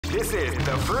This is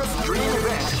the first dream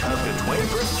event of the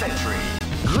 21st century.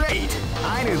 Great!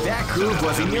 I knew that groove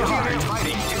was in your heart.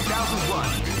 Fighting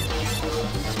 2001.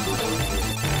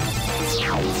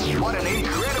 What an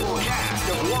incredible cast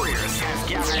of warriors has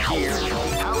gathered here.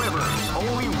 However,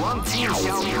 only one team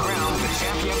shall be crowned the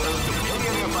champion of the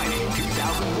Millionaire Fighting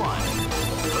 2001.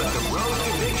 But the road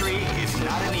to victory is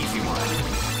not an easy one.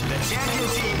 The champion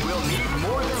team will need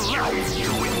more than luck to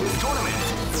win this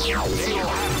tournament. They will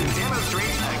have to demonstrate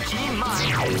a keen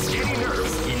mind and steady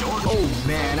nerves in order. Oh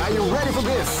man, are you ready for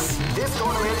this? This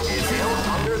tournament is held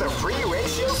under the free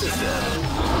ratio system.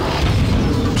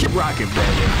 Keep rocking,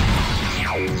 baby.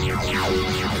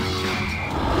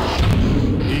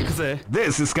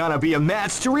 This is gonna be a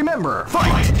match to remember.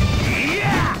 Fight!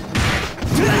 Yeah!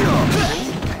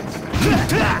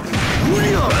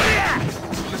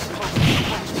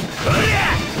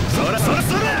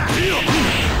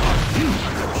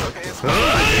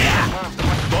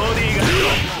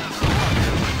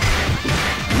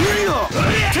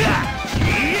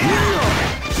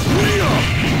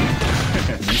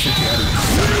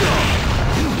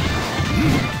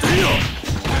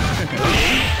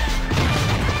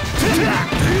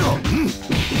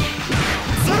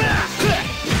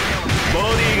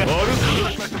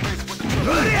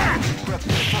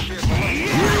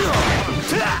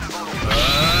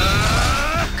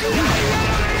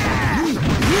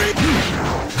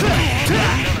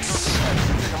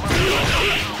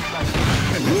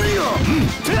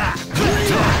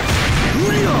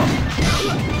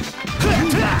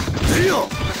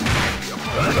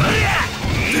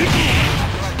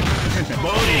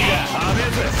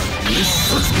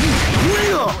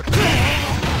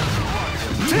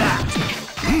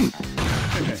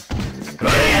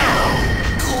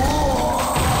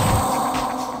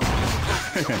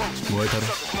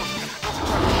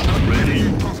 Ready?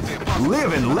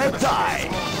 Live and let die.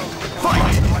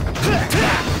 Fight! Came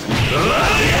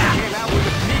out with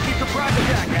a sneaky surprise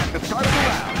attack at the start of the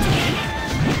round.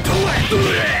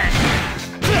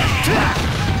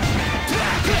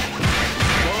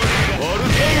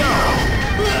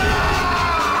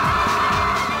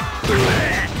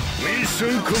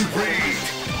 Mission complete.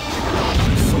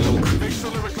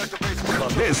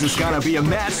 This is gonna be a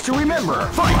match to remember.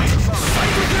 Fight!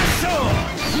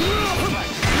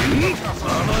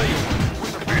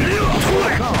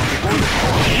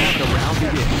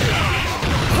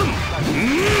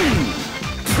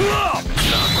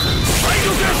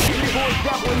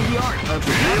 The art of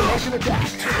the combination attack.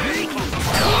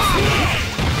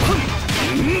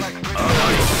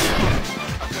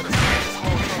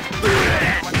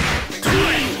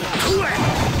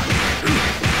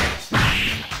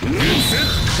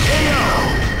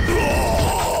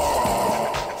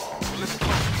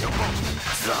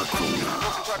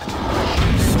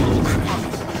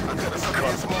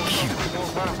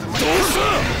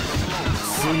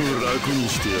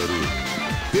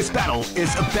 This battle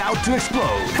is about to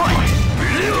explode. Fight! Wow,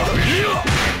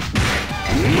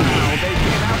 they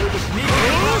came out with a sneaky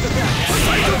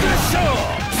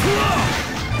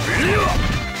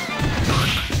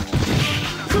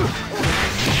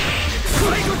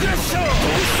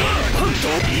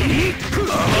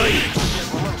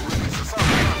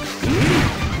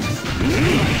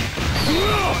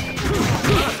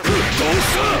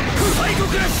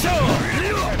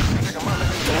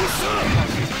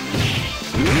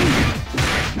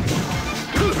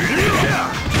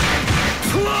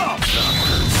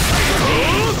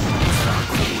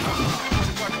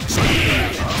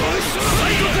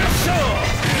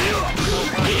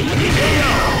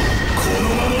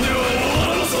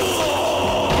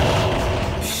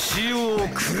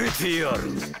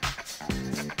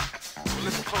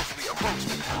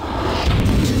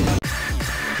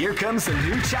Here comes a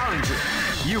new challenger.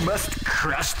 You must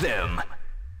crush them.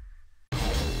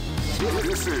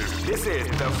 This is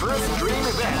the first dream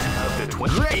event of the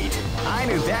Great! I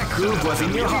knew that groove was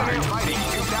in your heart. Fighting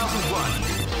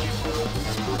 2001.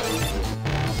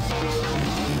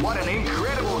 What an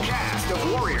incredible cast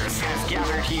of warriors has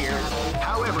gathered here.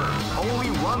 However, only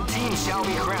one team shall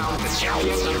be crowned the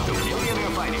champion of the Millionaire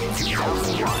Fighting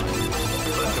 2001.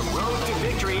 But the road to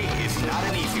victory is not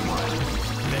an easy one.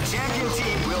 The champion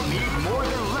team will need more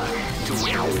than luck to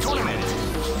win this tournament.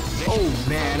 Oh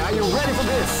man, are you ready for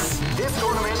this? This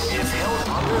tournament is held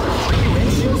under the free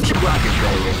ratio. Keep rocking,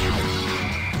 baby.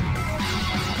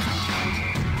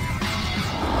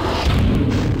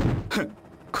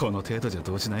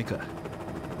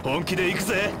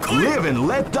 Live and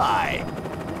let die.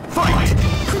 Fight!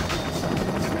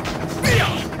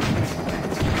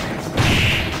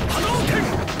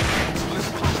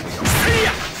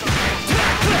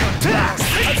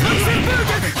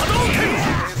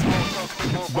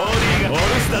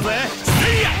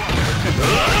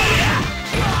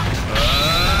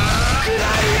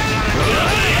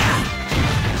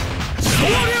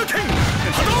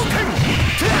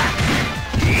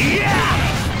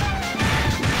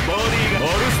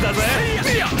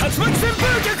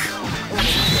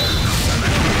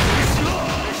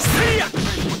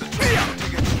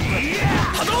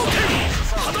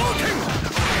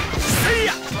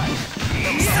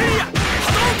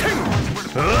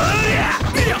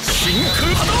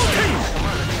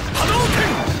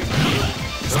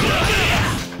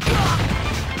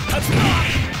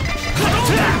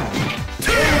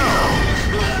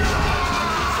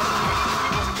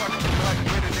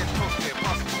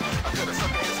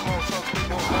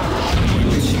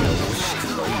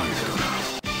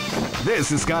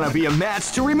 This is gonna be a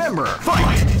match to remember.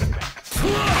 Fight!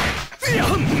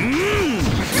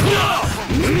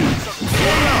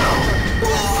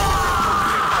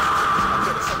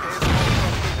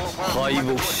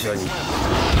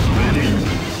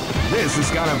 This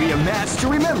is gonna be a match to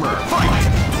remember. Fight!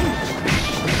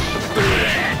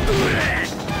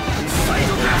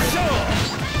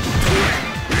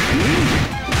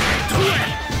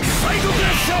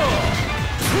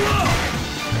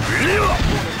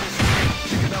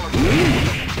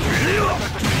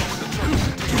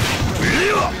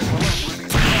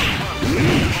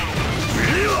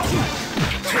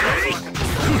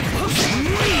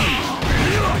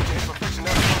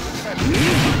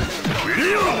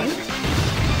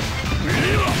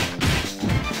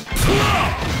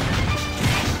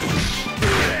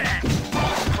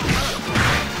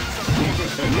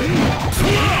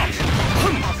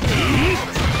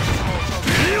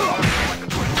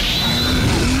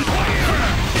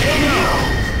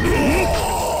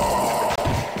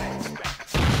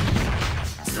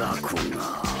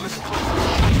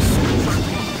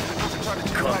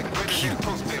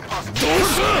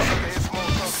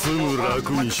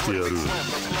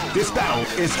 This battle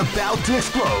is about to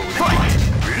explode. Fight!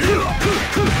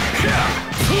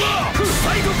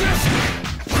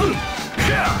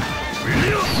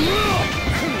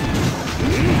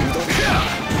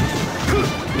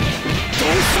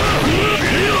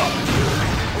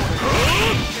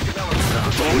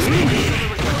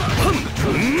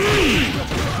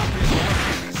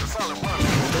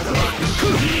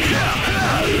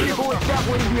 People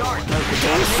extrapolating the art of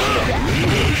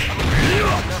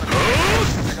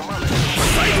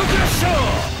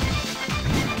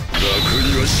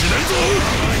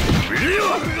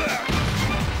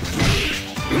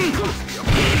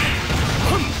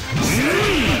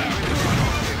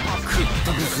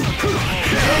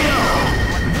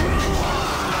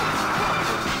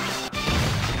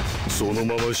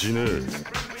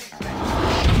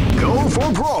Go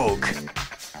for broke.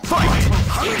 Fight!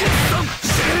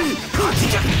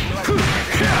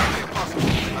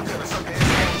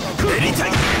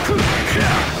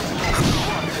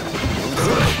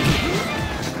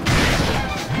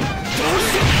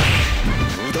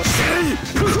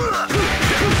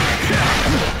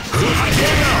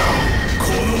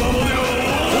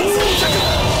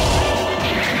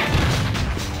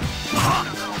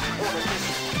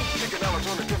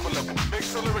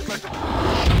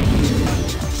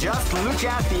 Just look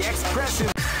at the expression.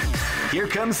 Here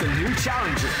comes a new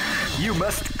challenger. You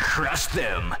must crush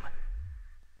them.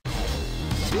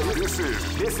 This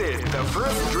is the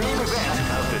first dream event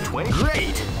of the 20.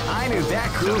 Great! I knew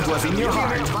that groove was in your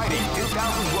heart. Fighting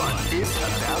 2001 is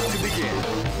about to begin.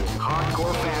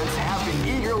 Hardcore fans have been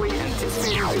eagerly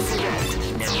anticipating this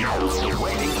event, and now the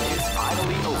waiting is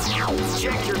finally over.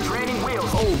 Check your training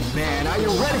wheels. Oh man, are you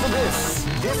ready for this?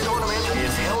 This tournament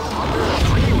is held under a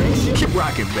free ratio. Keep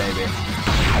rocking, baby.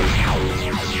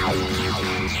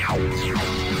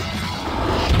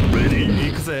 Ready?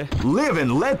 Live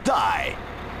and let die.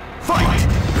 Fight!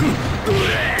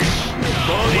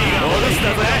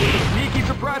 Sneaky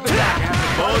surprise attack.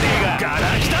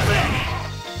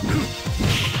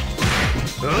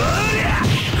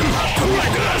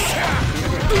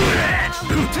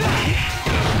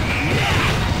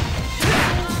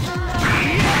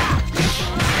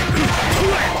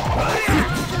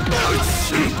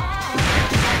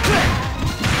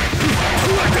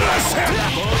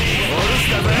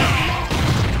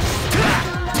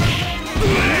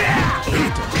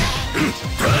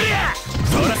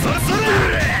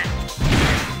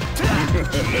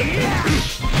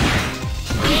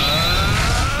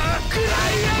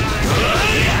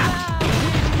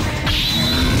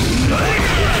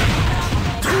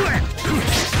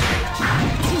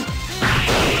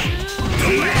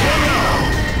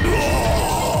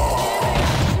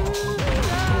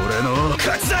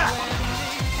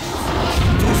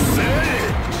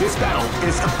 This battle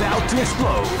is about to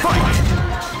explode. Fight!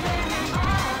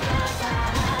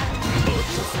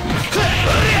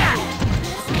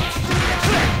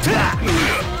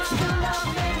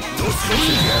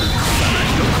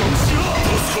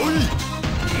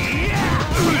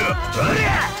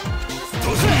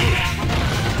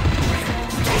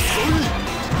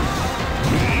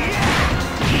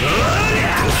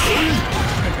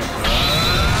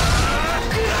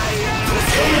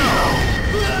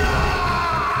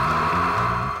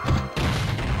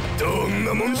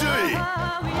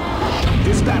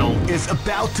 This battle is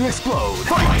about to explode.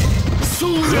 Fight!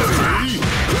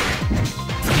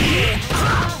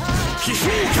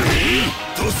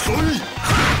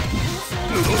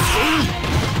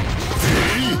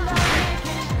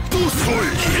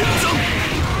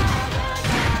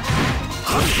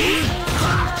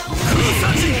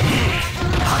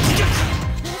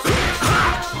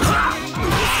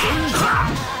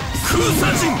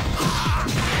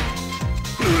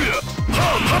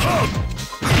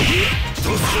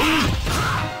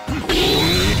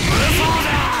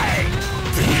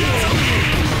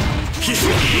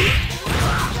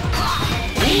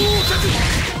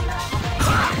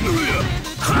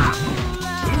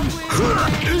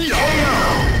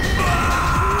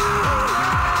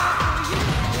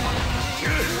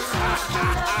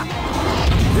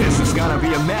 This is gonna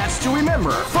be a match to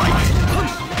remember. Fight!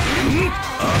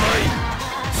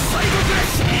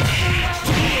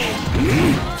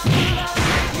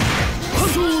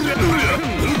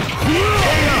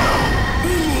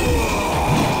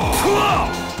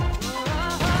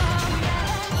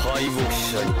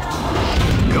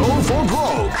 Go for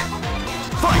broke.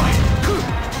 Fight!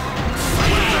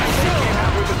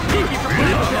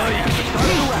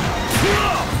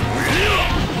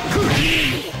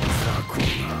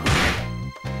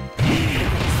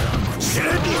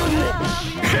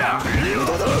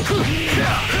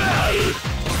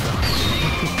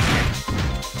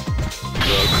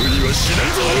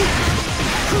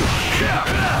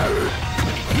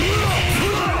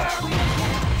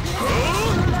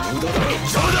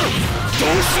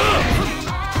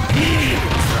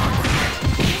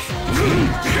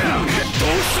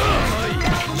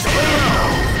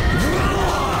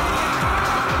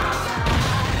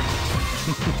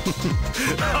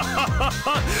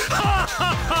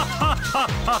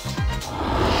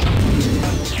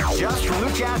 Just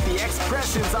look at the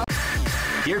expressions on.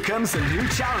 Here comes a new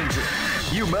challenger.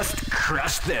 You must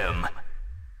crush them.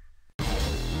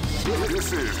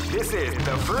 This is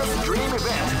the first dream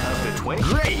event of the 20.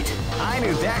 Great! I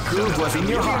knew that groove was in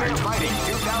your heart. Fighting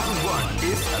 2001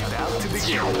 is about to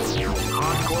begin.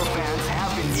 Hardcore fans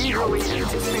have been eagerly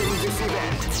anticipating this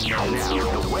event. Now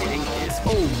the waiting is.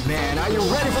 Oh man, are you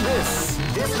ready for this?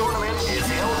 This tournament is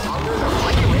held under the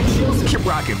regulations. Keep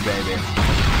rocking, baby.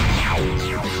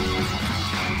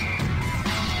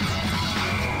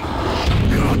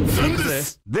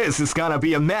 This is gonna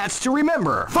be a match to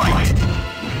remember. Fight!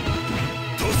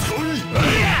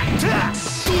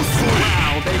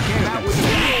 Wow, they came out with a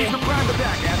surprise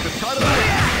attack at the start of the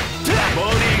match.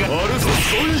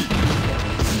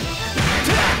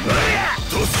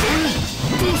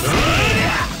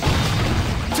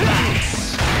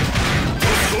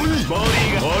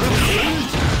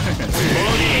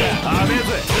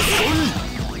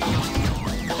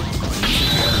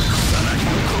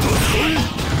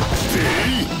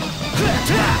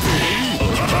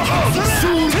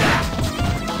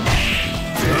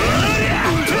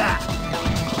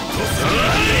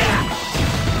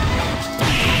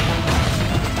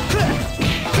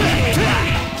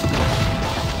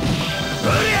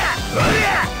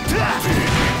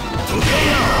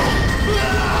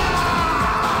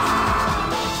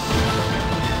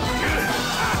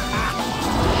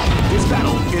 This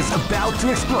battle is about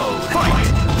to explode. Fight!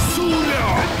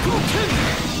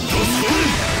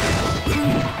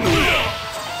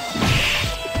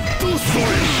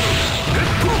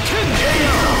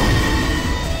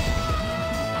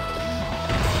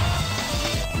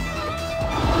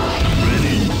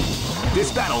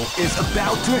 This battle is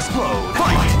about to explode.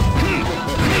 Fight!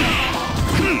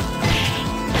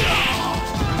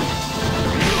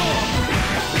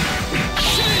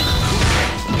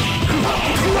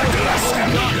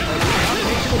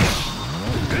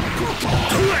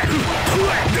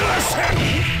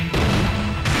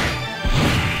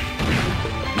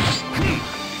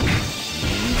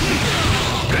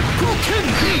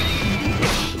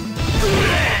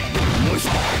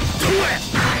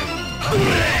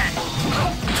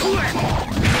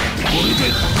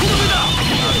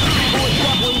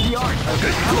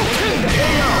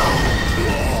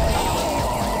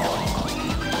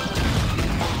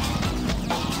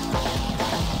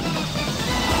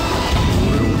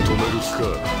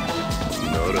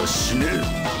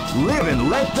 Live and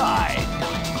let die.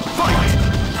 Fight!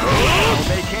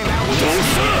 They came out with a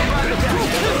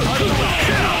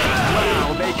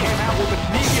wow, they came out with a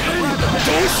sneaky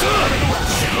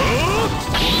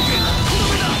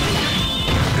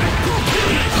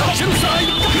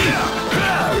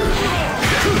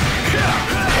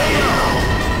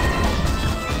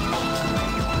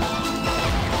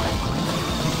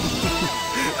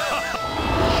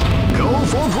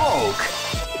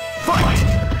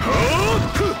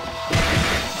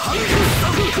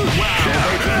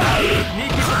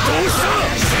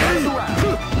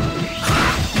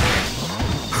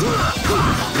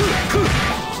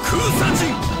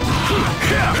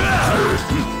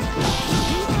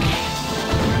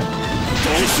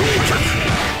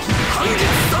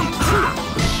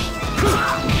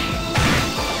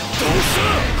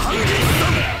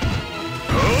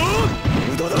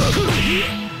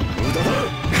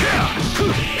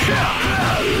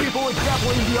People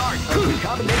exampling the art of the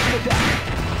combination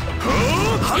attack.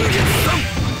 半月山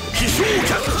飛翔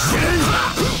脚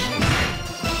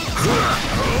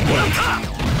もらった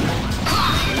半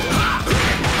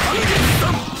月山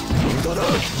無駄だ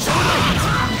邪魔だ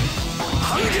半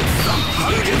月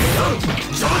山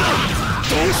邪魔だ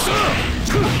どうした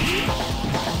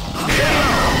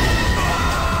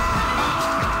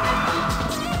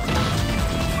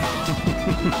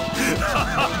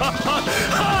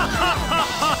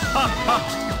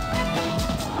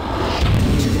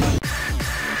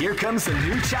Here comes a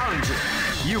new challenger.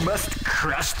 You must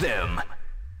crush them.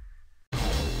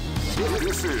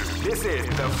 This is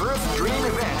the first dream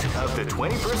event of the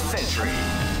 21st century.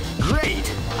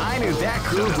 Great! I knew that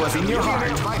groove was in your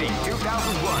heart. Fighting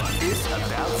 2001 is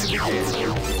about to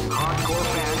begin. Hardcore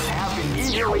fans have been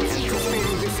eagerly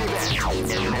anticipating this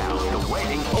event, and now the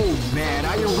waiting. Oh man,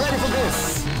 are you ready for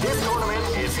this? This tournament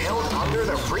is held under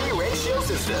the free ratio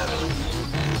system.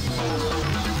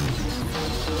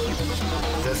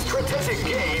 The strategic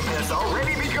game has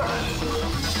already begun.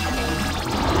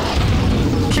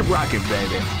 Keep rocking,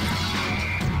 baby.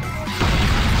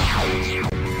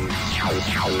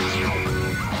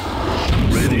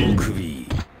 Ready?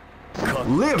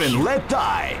 Live and let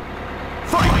die.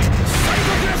 Fight!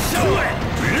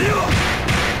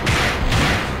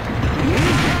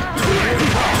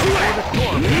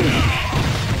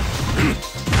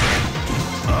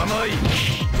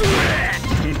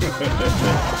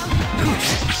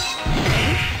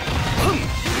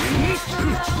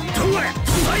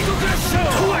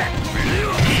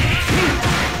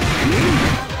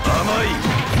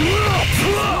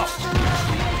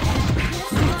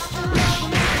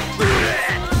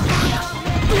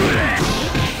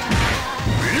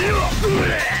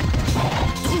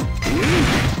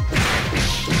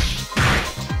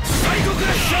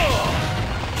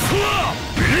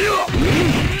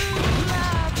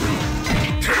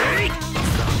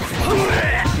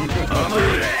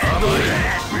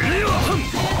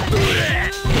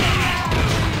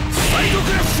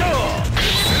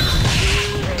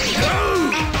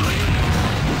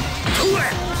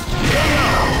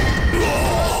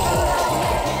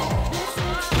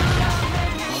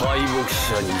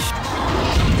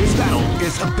 This battle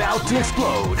is about to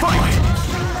explode. Fight!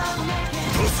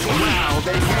 Wow,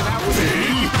 they came out with a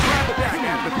deep grab attack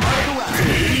at the start of the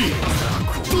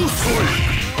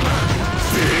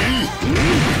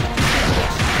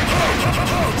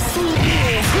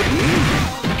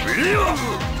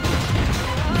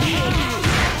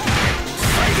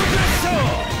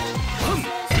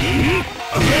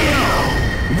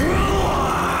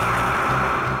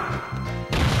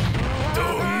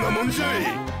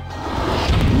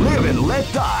Live and let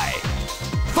die.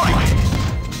 Fight!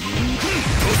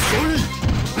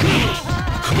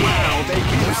 Wow, they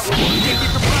came out with a deep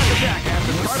surprise attack at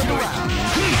the start of the round.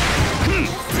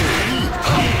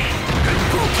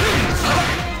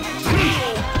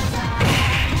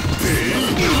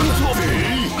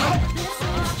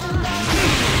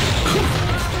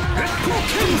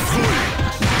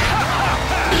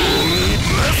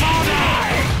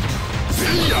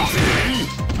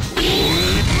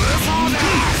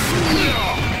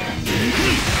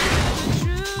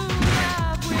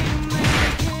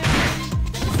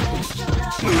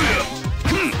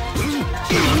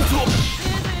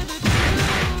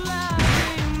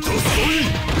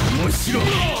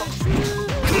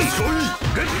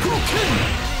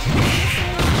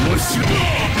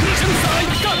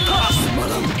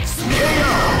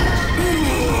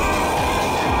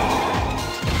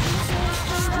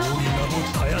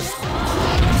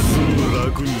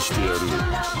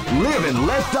 Live and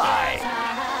let die.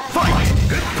 Fight!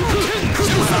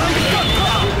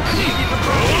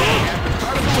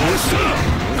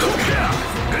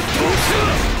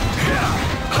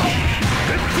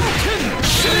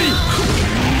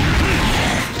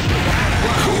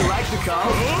 You like the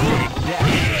call?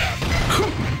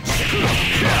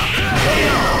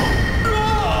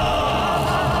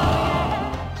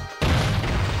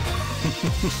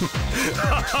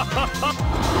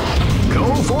 Go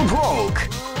for broke.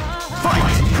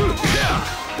 Fight!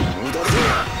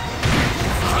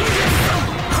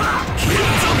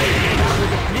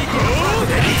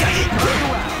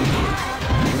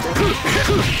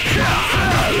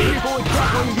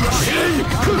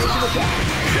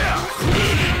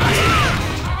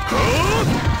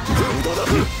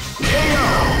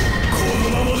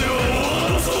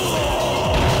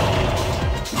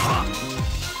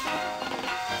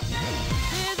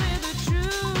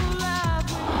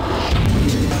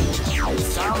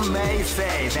 Some may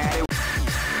say that it...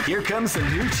 Here comes a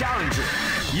new challenger.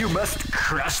 You must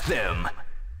crush them.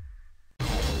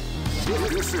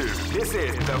 This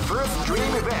is the first dream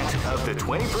event of the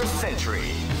 21st century.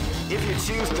 If you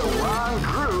choose the wrong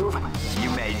groove,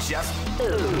 you may just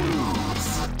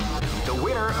lose. The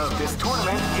winner of this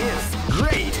tournament is...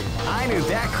 Great! I knew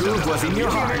that groove was in your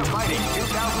heart. Fighting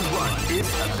 2001 is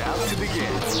about to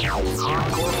begin.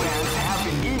 Hardcore fans have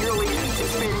been eagerly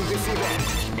anticipating this event,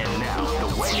 and now the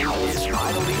wait is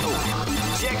finally over.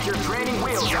 Check your training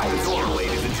wheels out the door,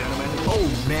 ladies and gentlemen. Oh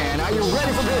man, are you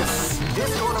ready for this?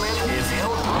 This tournament is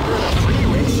held under the free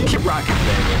ratio. Keep rocking,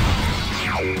 baby.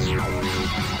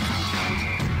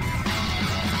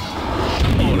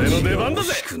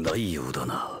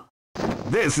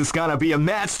 This is gonna be a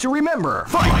match to remember.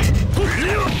 Fight!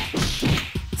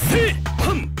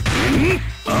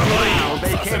 Wow,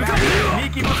 they came out with a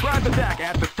sneaky surprise attack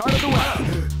at the start of the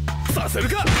round.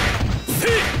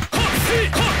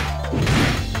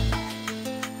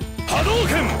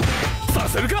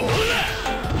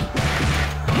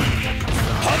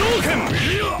 Hadouken!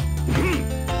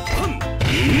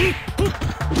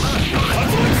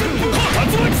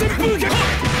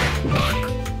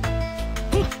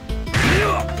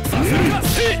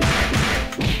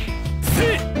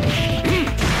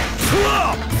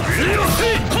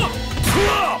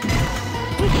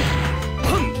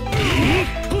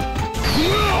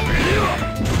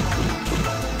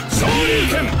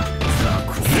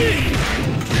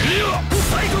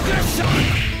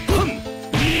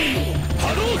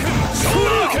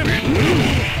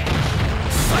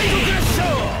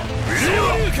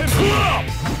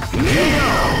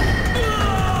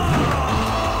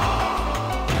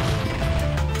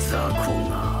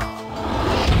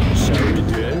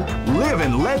 Live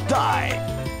and let die.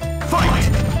 Fight!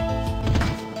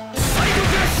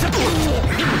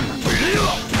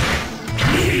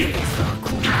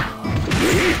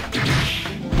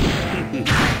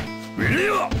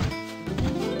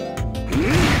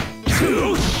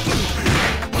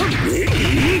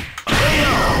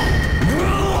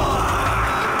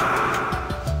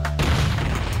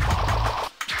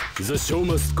 The show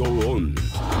must go on.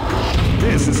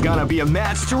 This is gonna be a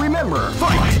match to remember.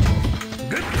 Fight!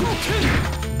 Get broken!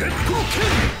 Get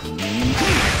broken!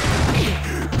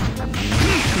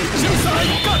 Jusai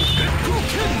gun! Get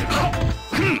broken! Get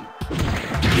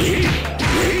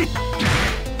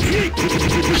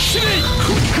broken! Get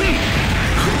broken!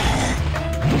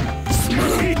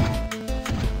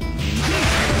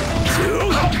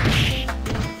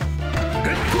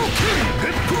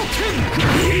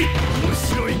 面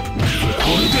白い。こ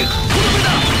れでこれだ。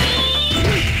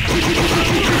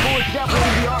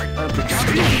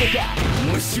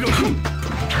面白い。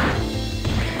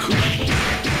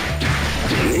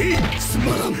つま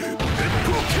らん。ゲッ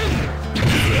プロケン。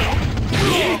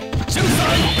ジュンサ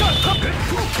イガッタ。ゲッ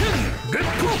プロケン。ゲッ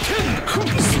プロケン。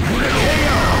それを。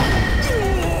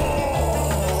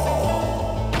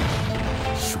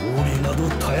勝利など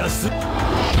たやす。俺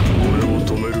を止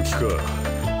める気か。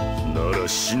なら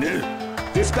死ね。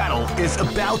This battle is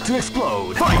about to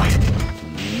explode. Fight!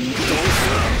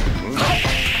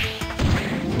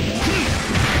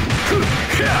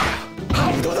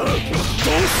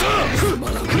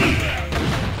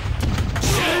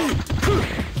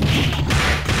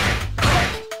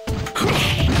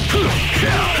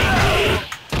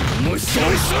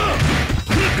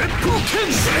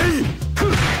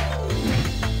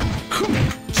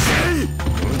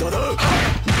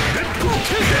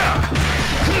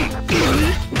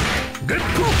 Get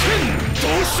broken!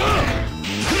 Dosa!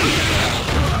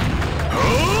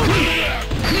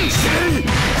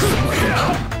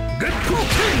 Get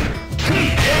broken!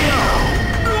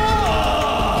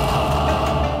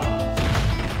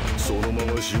 そのま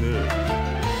ま死ね。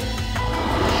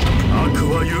悪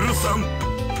は許さん。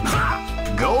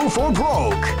Go for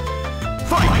broke!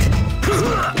 Fight!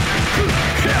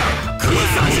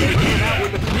 Kusashi came out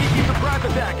with a sneaky surprise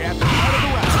attack at the start of the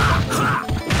round.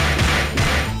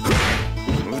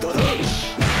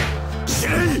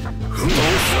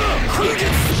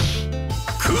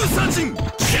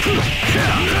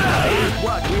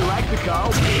 What we like to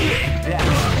call big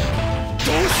damage.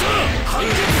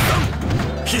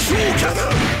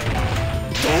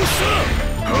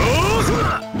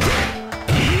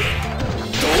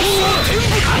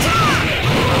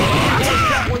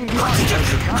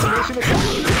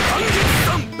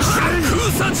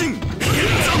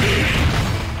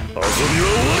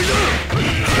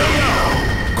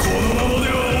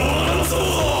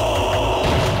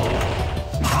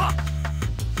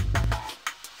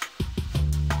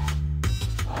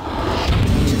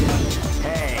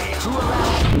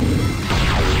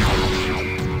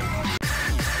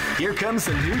 comes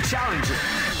a new challenger.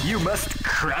 You must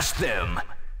crush them.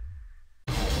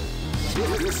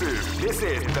 This is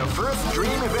the first dream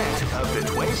event of the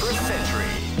 21st century.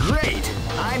 Great!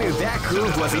 I knew that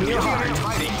groove was in your heart.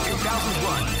 Fighting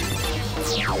 2001.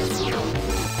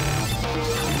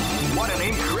 What an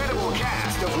incredible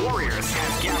cast of warriors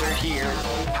has gathered here.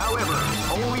 However,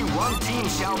 only one team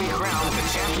shall be crowned the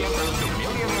champion of the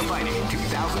Millionaire Fighting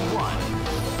 2001.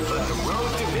 But the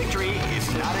road to victory is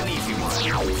not an easy one. The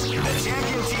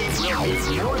champion team will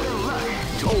need more than luck.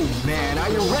 Oh man, are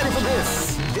you ready for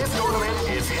this? This tournament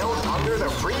is held under the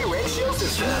free ratio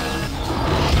system.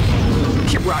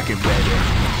 Keep rocking, baby.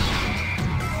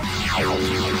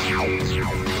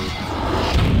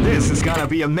 This is gonna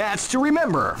be a match to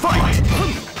remember. Fight!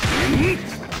 You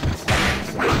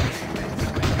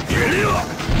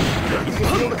can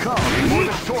feel the calm before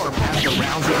the storm as the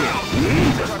rounds begin.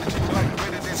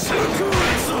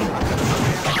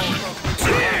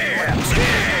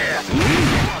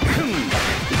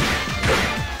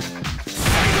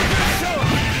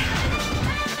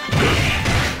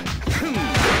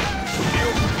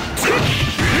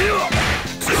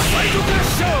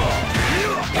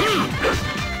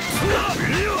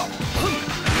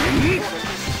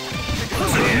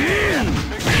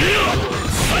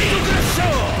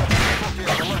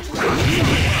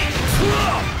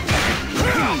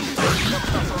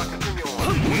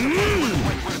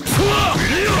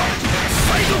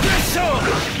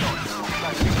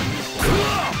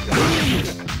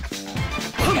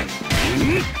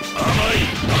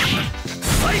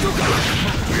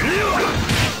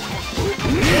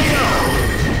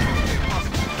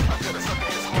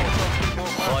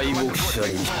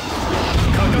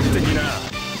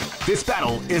 This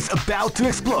battle is about to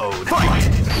explode. Fight!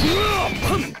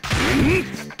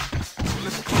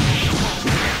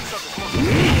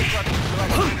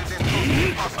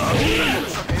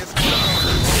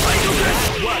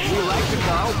 What you like to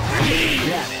call?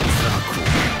 That is so cool.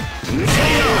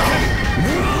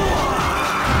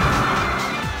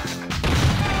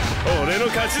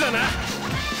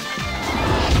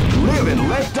 Live and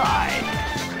let die.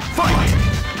 Fight!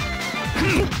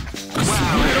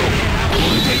 Wow!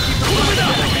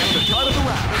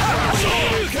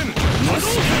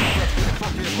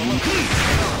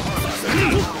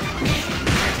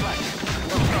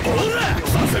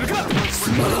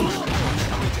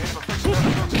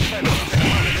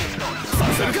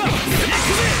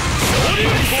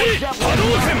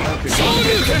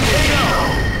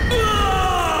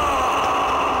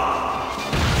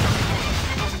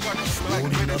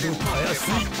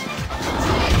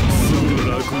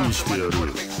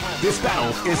 This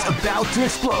battle is about to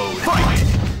explode. Fight!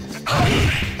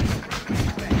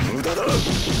 That's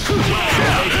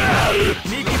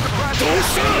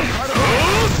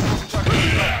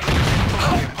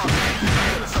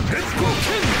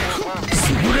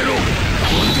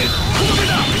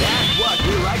what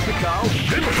we like to call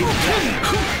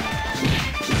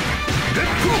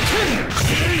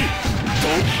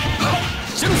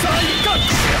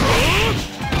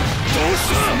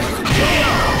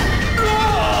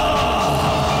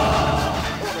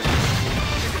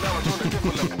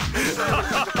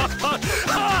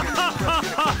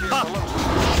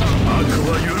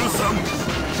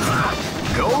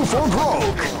Go for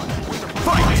broke!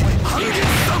 Fight!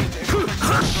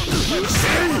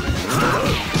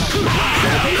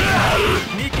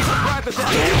 Sneaky surprise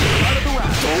attack out of the round.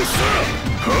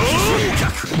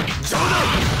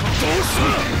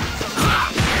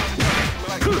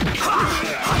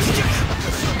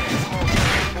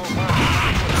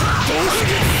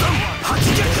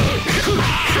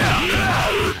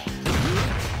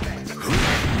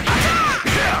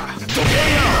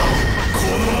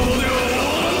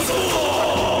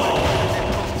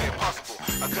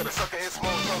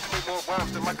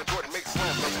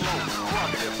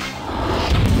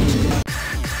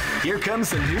 Here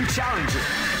comes a new challenger.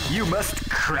 You must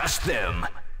crush them.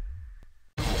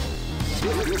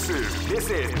 This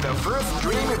is the first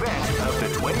dream event of the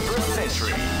 21st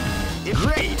century.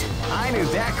 Great! I knew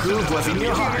that groove was in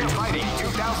your heart. Fighting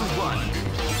 2001.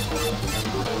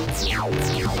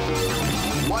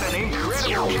 What an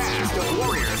incredible cast of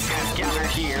warriors has gathered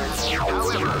here.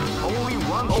 However, only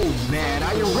one... Oh man,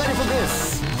 are you ready for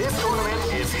this? This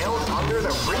tournament is held under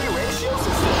the free ratio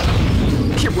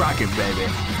system. Keep rocking, baby.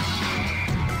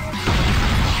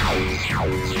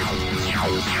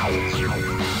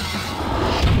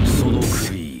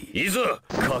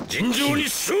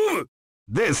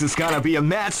 This is gonna be a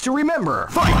match to remember.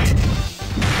 Fight!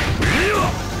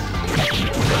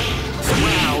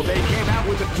 Wow, they came out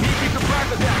with a sneaky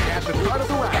surprise attack at the start of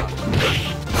the round.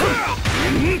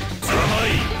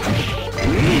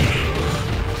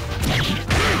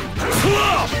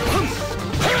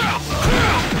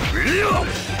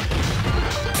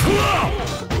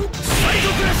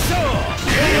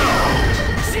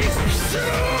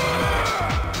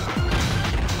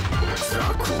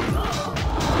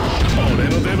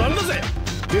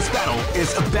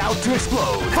 about to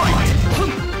explode. Fight!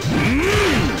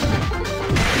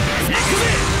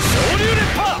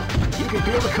 You can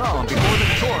feel the calm before the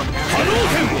storm.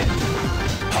 Hadouken!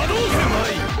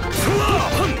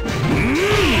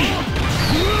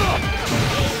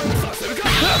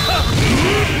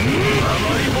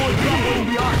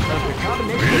 The art of the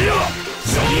combination.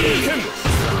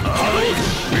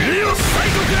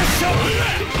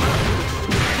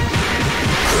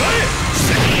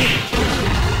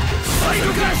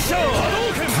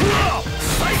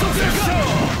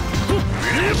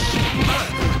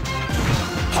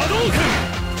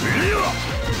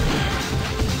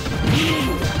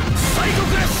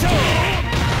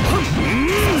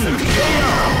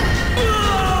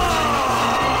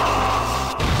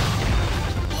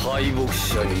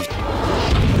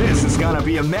 This is gonna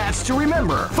be a match to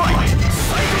remember. Fight!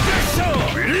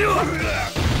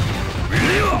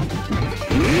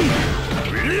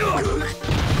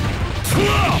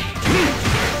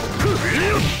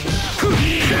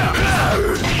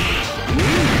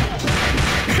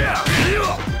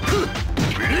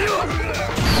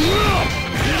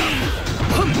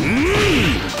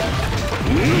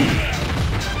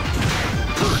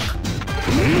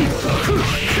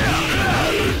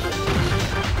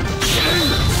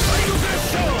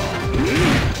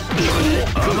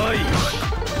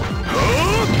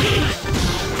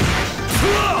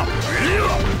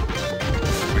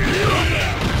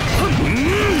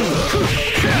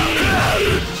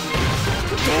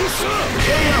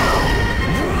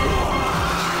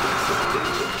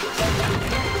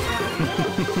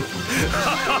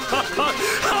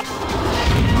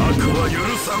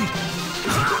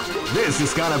 This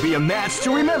is gonna be a match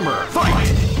to remember. Fight!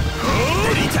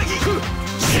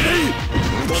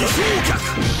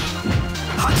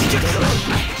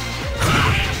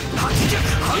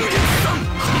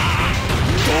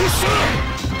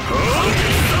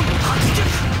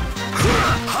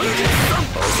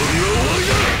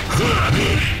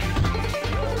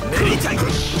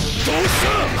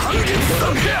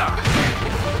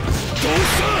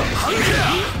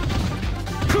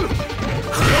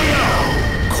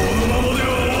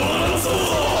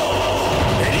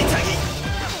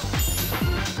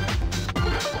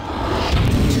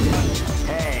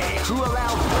 Hey, who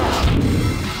allowed them?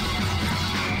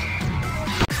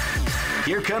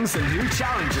 Here comes a new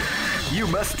challenger. You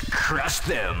must crush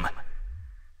them.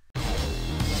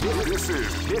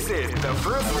 This is the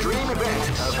first dream event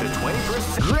of the 21st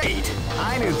century. Great!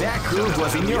 I knew that groove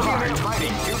was in your heart.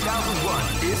 Fighting 2001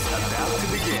 is about to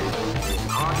begin.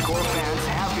 Hardcore fans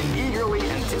have been eagerly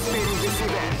anticipating this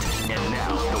event, and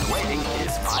now the waiting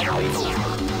is finally over.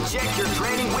 Check your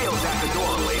training wheels at the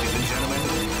door, ladies and gentlemen.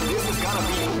 This is gonna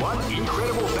be one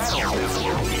incredible battle that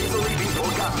won't easily be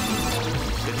forgotten.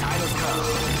 The time has come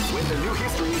when the new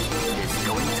history is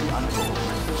going to unfold.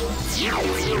 You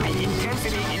will feel the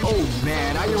intensity in... Oh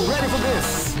man, are you ready for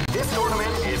this? This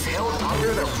tournament is held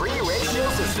under the free ratio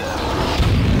system.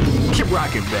 Keep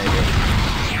rocking, baby.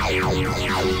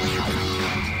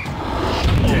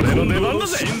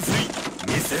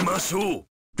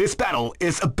 This battle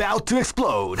is about to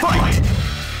explode. Fight!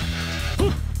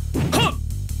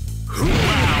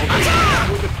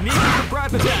 Wow, with a sneaky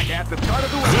surprise attack at the start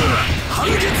of the round.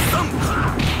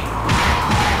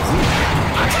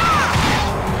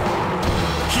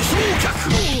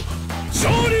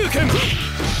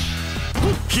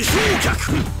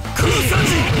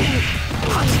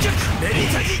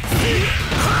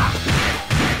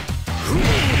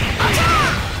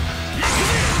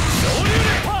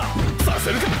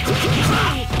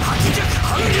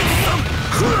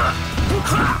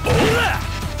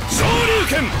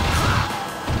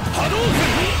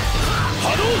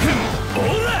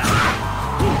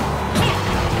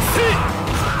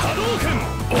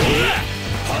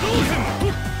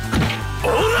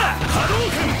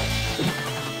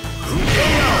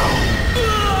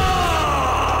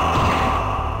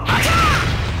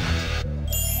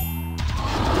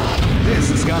 This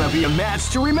is gonna be a match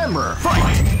to remember.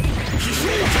 Fight!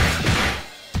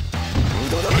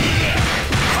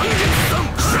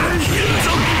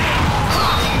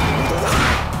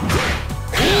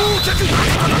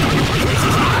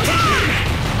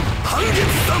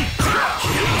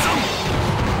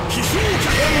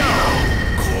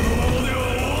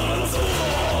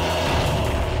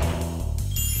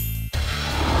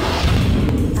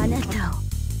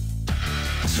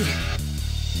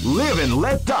 Live and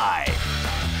let die.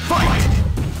 Fight!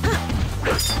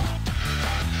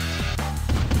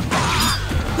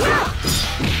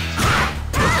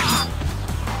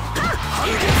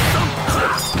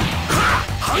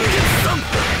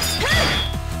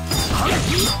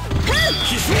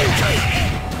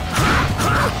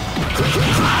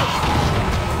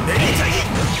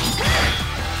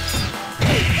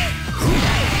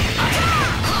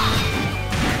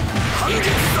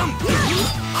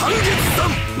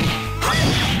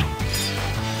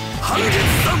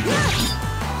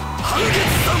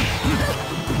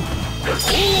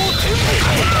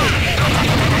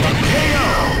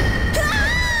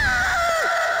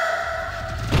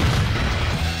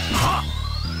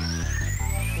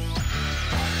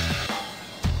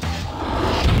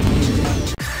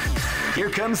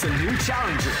 comes a new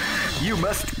challenger. You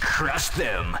must crush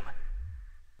them.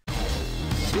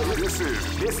 This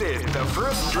is the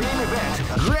first dream event.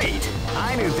 Great!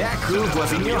 I knew that groove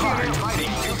was in your heart. Fighting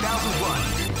 2001.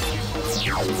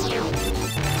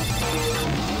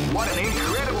 What an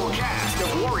incredible cast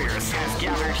of warriors has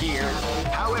gathered here.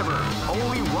 However,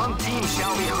 only one team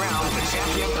shall be crowned the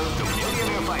champion of the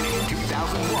Millionaire Fighting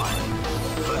 2001.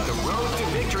 But the road to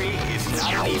victory is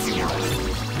not an easy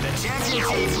one. The champion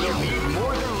team will need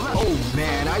more than luck. Oh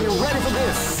man, are you ready for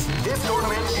this? This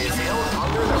tournament is held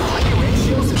under the free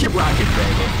ratios. Keep rocking,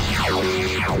 baby.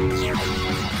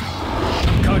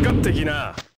 かかってき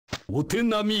な。お手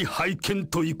並み拝見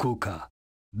といこうか。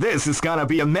This is gonna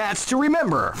be a match to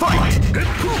remember. Fight!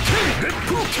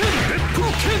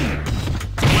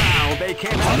 Wow, they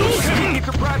came out with a sneaky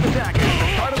surprise attack at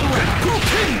the start of the round.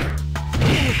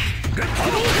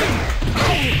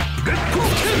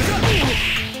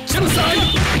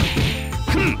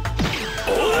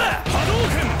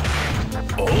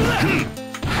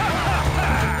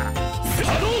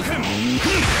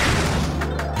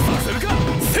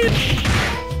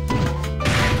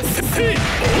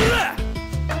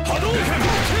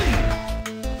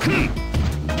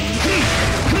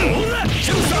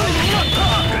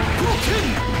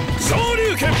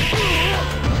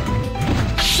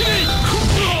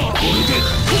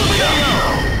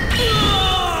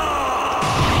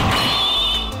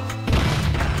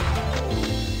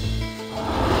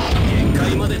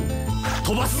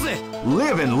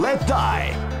 Live and let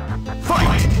die.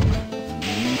 Fight!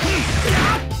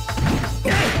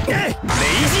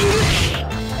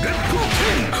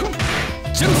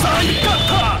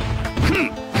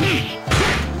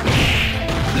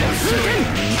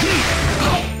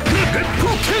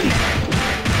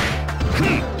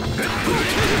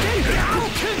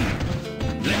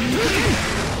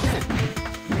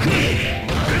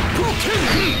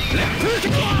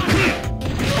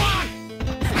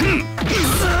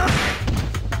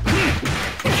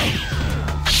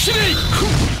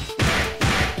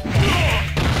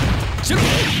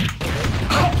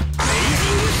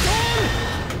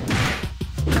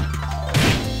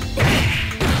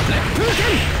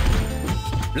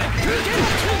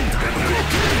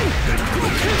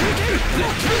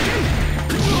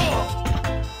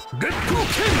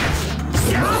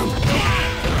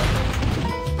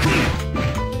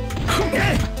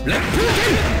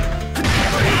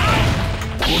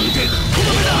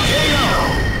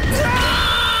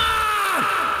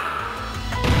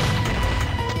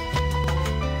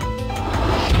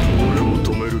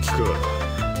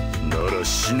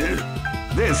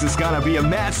 This is gonna be a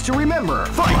match to remember.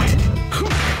 Fight!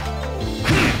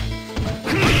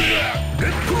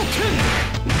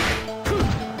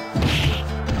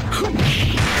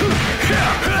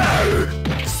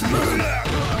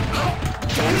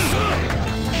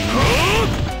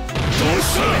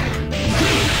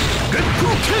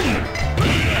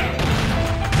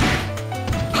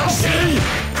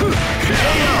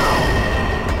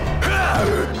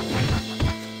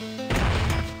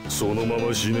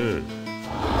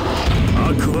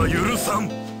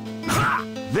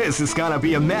 This is gonna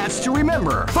be a match to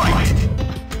remember. Fight!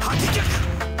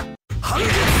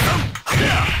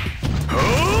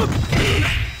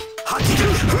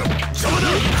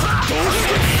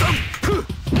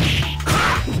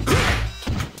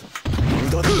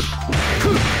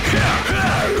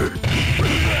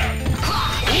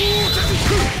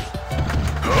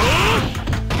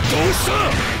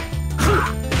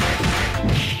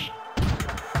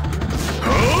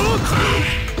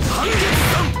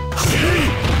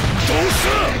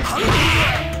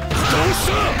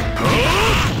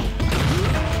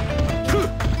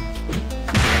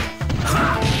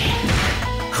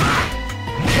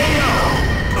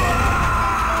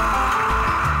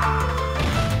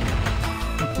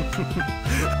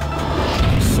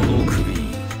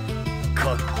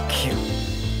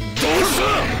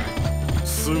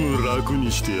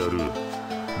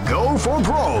 Go for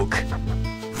broke.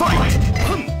 Fight!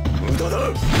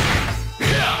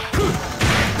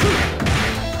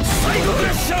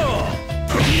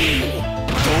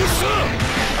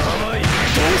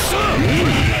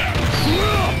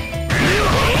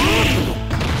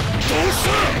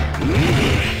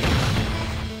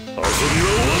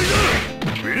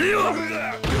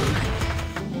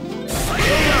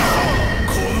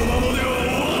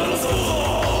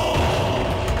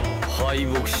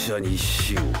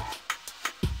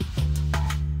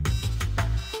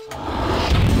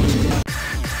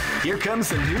 Here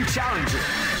comes a new challenger.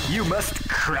 You must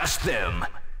crush them.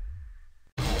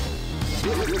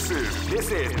 This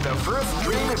is the first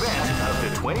dream event of the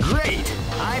 20. Great!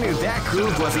 I knew that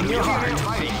groove was in your heart.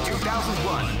 Fighting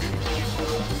 2001.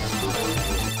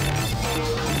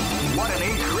 What an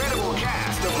incredible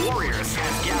cast of warriors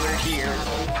has gathered here.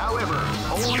 However,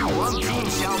 only one team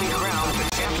shall be crowned the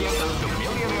champion of the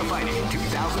Millionaire Fighting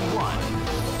 2001.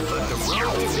 But the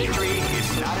road to victory is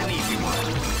not an easy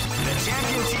one. The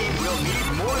champion team will need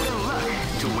more than luck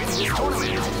to win this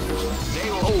tournament.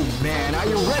 Oh man, are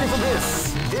you ready for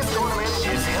this? This tournament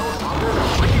is held under the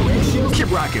free ratio.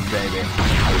 Keep rocking, baby.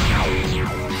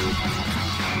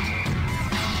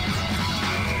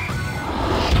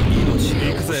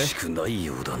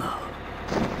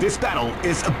 This battle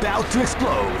is about to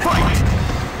explode. Fight!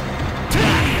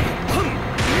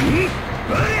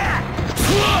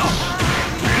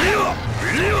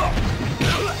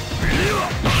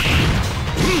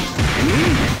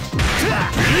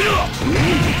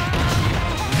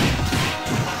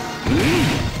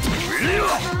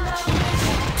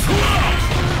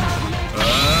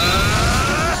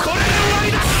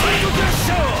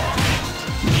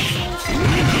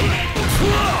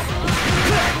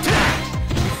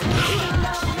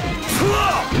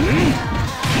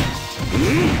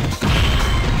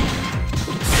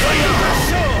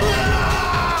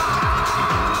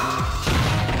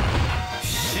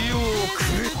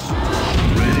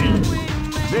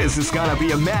 This is gonna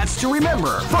be a match to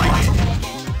remember. Fight!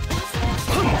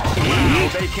 Wow,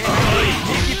 they can't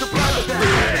take it to private at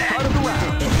the start of the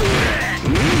round.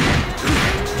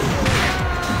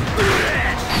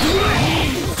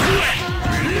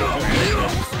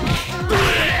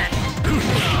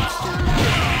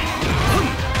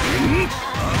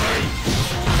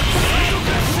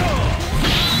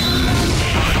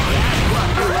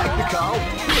 You like the call?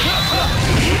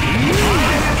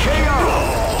 KO!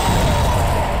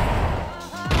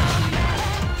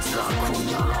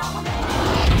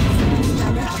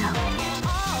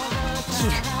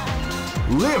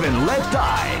 Live and let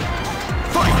die.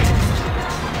 Fight!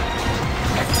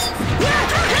 Wow,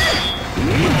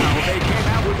 they came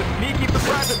out with a sneaky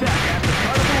surprise attack at the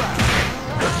start of the round.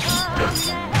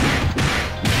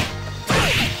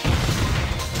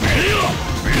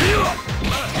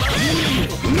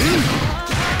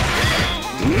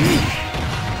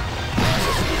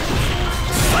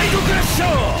 Psycho Crash!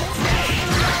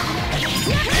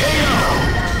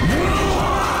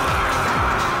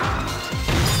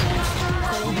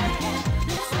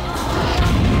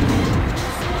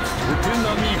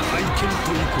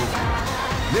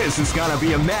 This is gonna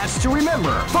be a match to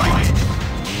remember. Fight!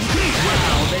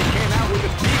 Wow, they came out with a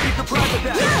sneaky surprise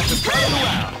attack at the start of the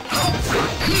round.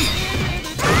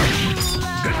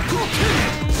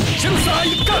 Shusai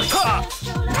Gata!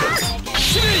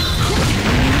 Shiri!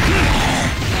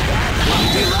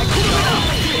 They like to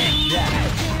take that.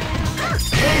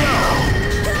 KO!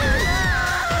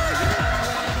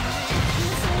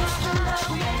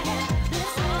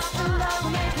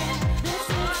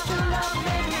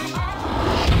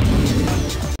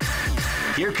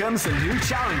 Here comes a new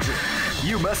challenger.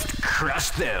 You must crush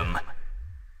them.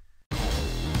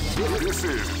 This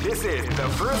is the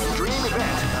first dream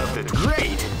event of the...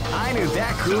 Great! I knew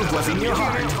that groove was in your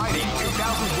heart. Fighting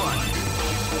 2001.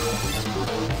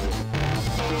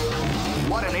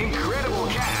 What an incredible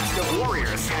cast of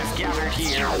warriors has gathered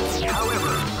here.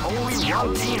 However, only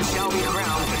one team shall be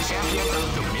crowned the champion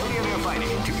of the Millionaire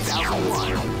Fighting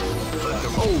 2001.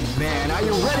 Oh man, are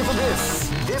you ready for this?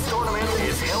 This tournament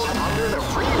is held under the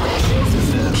free ratio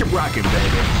system. Keep rocking,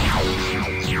 baby.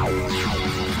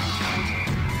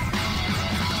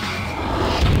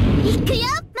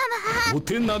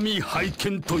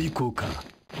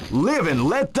 Live and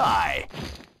let die.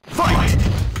 Fight!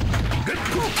 Get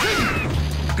broken!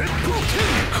 Get broken!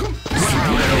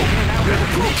 Get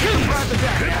broken!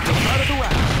 Get out of the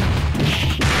round.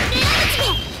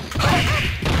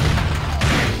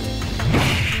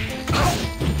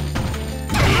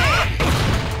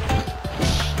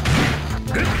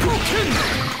 Get broken! Get broken!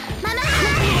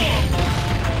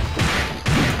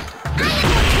 Get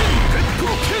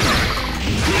broken!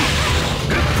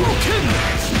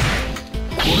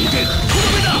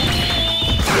 Get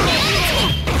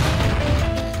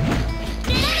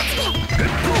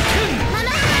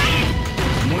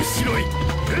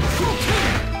broken!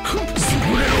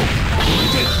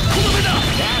 Get broken!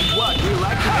 That's what we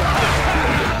like to do.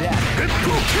 Get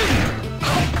broken!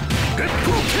 Get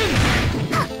broken!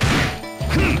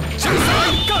 Shusai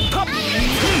Gata!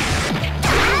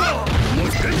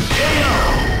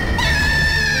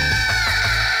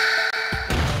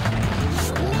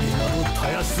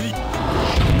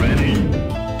 Ready?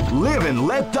 Live and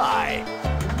let die.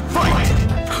 Fight!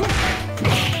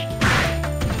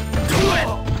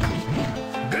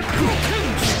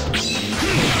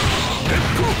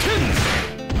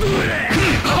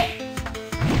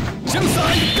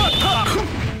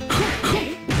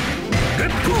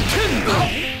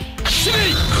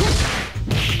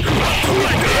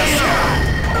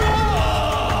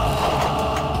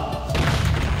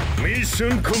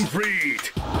 Mission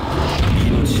complete.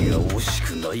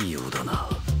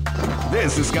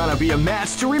 This is gonna be a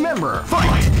match to remember.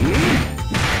 Fight!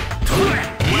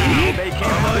 Wow, they came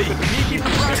out with a sneaky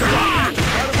surprise at the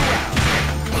start of the round.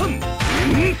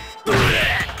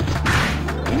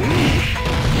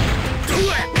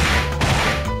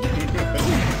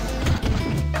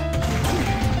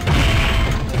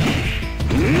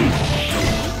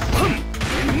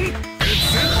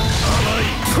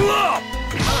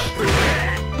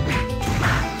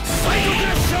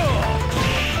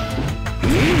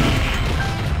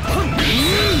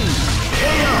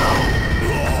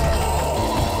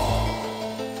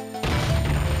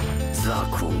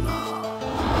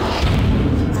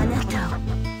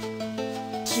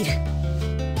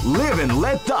 Live and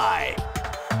let die.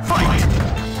 Fight!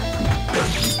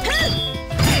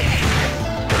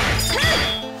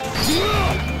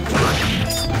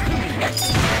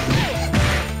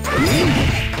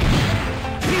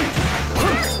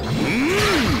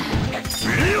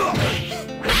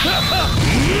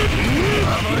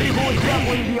 People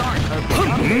dabbling the art of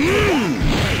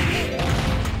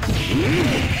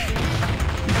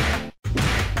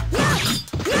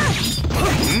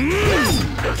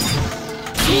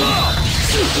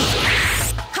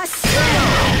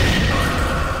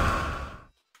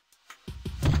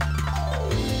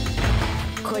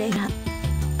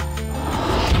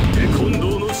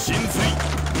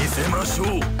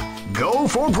Go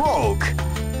for broke.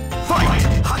 Fight!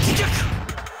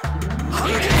 Wow,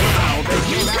 they came out with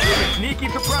a sneaky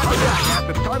surprise attack at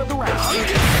the start of the round.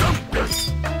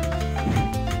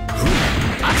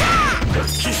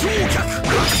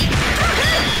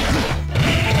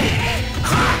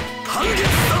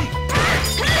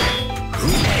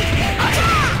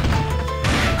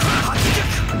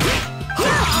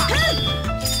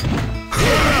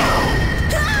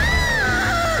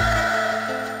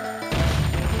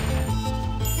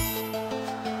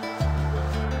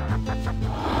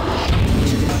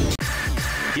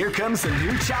 Here comes a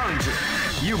new challenger.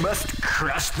 You must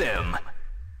crush them.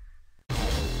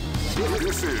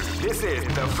 This is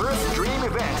the first dream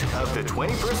event of the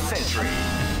 21st century.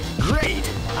 Great!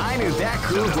 I knew that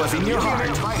groove was in your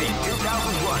heart. Fighting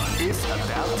 2001 is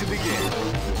about to begin.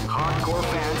 Hardcore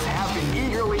fans have been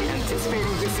eagerly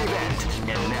anticipating this event,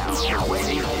 and now the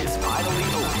waiting is finally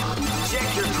over. Check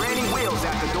your training wheels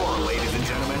at the door, ladies and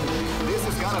gentlemen. This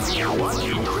is gonna be one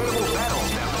incredible battle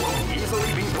that won't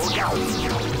easily be forgotten.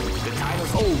 The titles.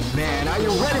 Oh man, are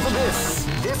you ready for this?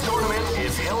 This tournament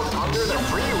is held under the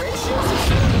free ratio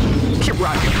system. Keep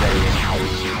rocking, baby.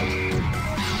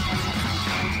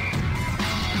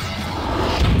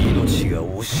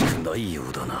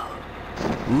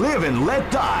 Live and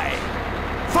let die.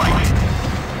 Fight!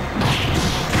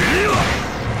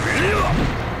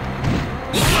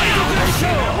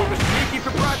 With a sneaky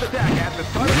surprise attack at the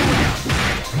start of the round.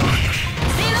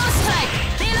 Zero strike!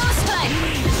 Zero strike!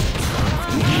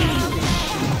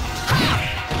 Ha!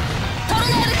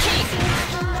 Tornado kick!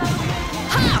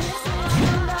 Ha!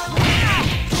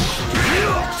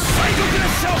 Psycho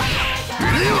Crash!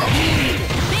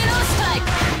 Zero strike!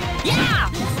 Yeah!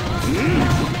 Psycho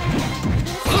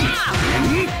Crash! Tornado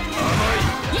kick!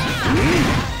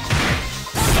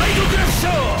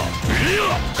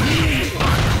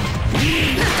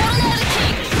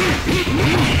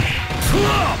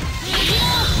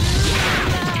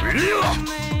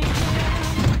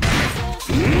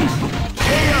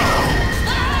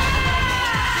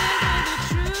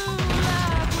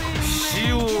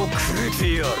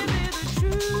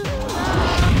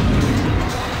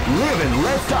 Live and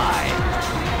let die.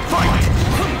 Fight!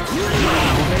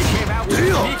 Wow, they came out with a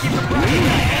sneaky surprise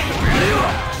attack at the start of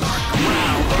the round.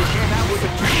 Wow, they came out with a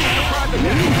sneaky surprise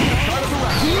attack at the start of the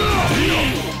round.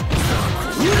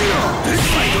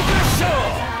 Psycho Crash!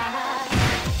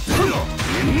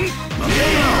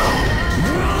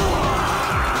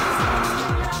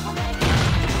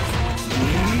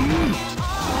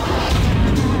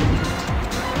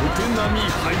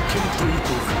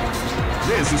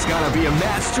 This is gonna be a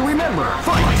match to remember.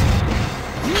 Fight!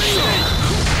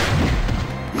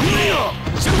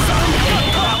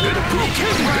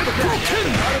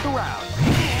 Out of the round.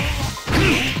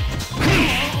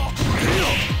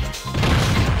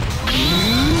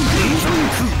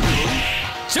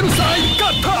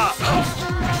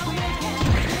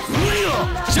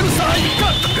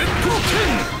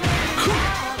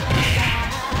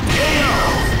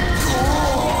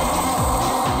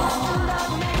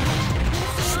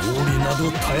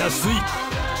 すい。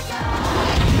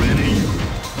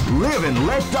 Live and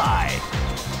let die.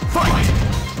 Fight.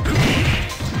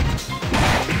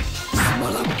 つま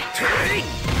らん。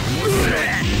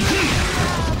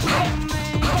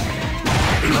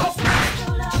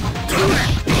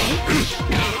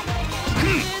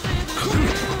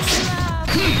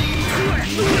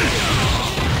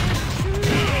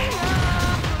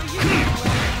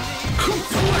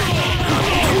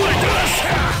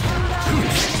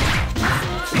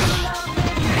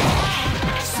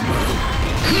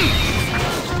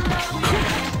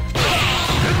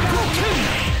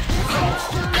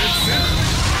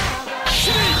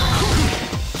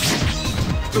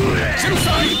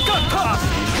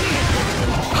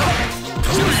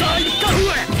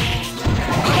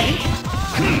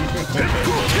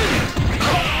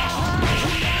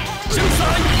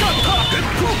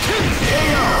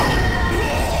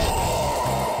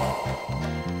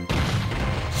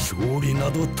勝利な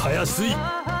どたやすい。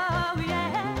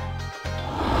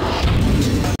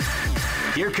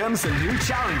 Here comes a new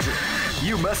challenger.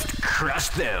 You must crush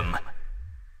them.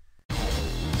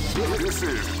 This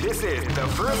is the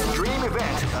first dream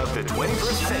event of the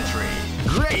 21st century.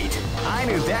 Great! I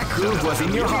knew that groove was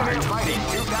in your heart. Fighting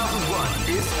 2001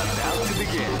 is about to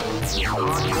begin.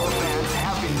 Hardcore fans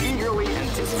have been eagerly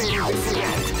anticipating this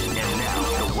event, and now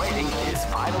the waiting is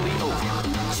finally over.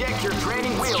 Check your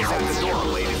training wheels at the door,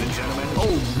 ladies and gentlemen.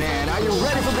 Oh man, are you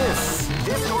ready for this?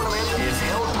 This tournament is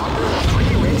held under the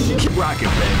free ratio. Keep rocking,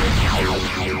 baby.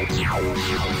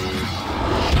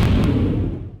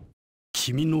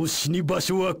 君の死に場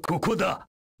所はここだ。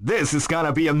 This is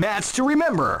gonna be a match to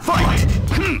remember. Fight! Wow,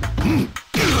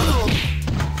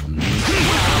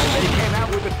 they came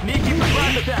out with a sneaky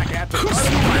surprise attack at the start of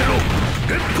the round.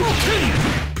 Get broken!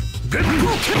 Get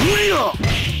broken!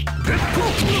 Get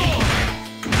broken!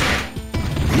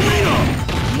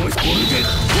 もうこれで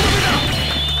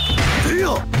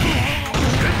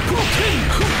Get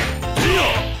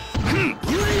broken!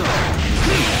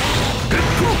 Get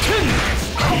broken!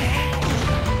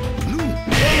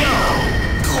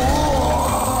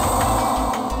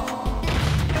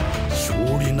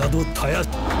 勝利などたや。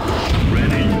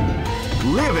 Ready?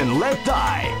 Live and let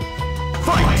die.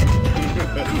 Fight!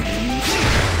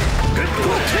 Get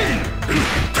broken!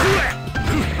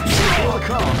 Feel the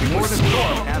calm before the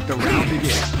storm as the round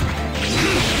begins.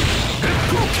 Get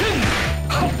broken!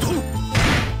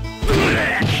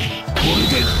 これ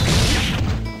で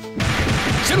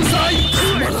チェルサイつ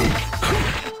まらん。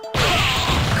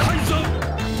改ざん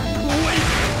おい。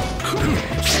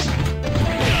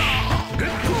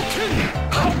Get broken!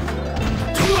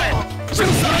 チェル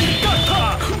サイガッタ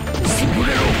ー潰れ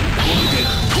ろ。これで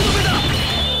とどめだ。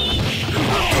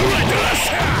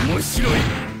面白い。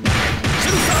チ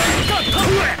ェルサイガッターこ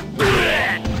れ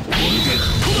で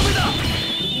とどめだ。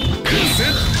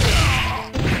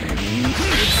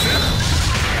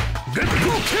Get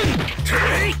broken!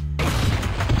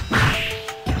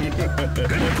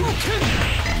 Get broken!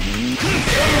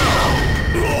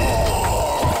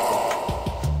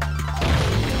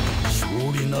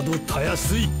 勝利などたや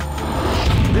すい。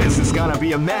 This is gonna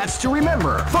be a match to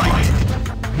remember. Fight!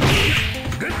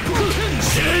 Get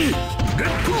broken!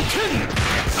 Get broken!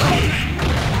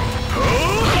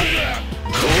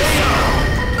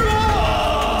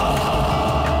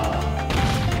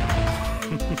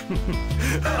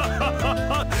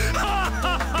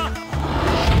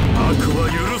 悪は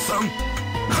許さん。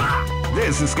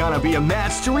 This is gonna be a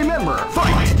match to remember.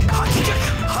 Fight! 半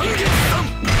月さん。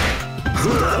空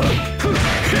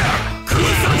殺。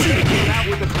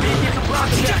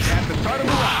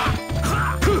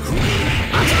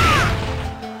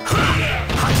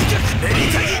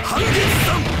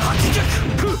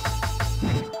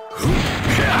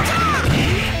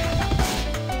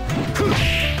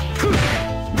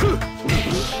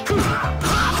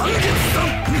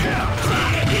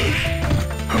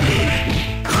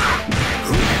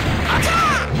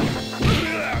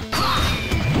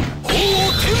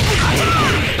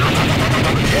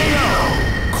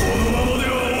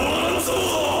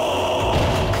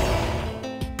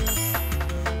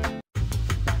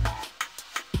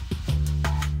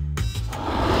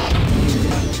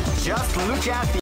Just look at the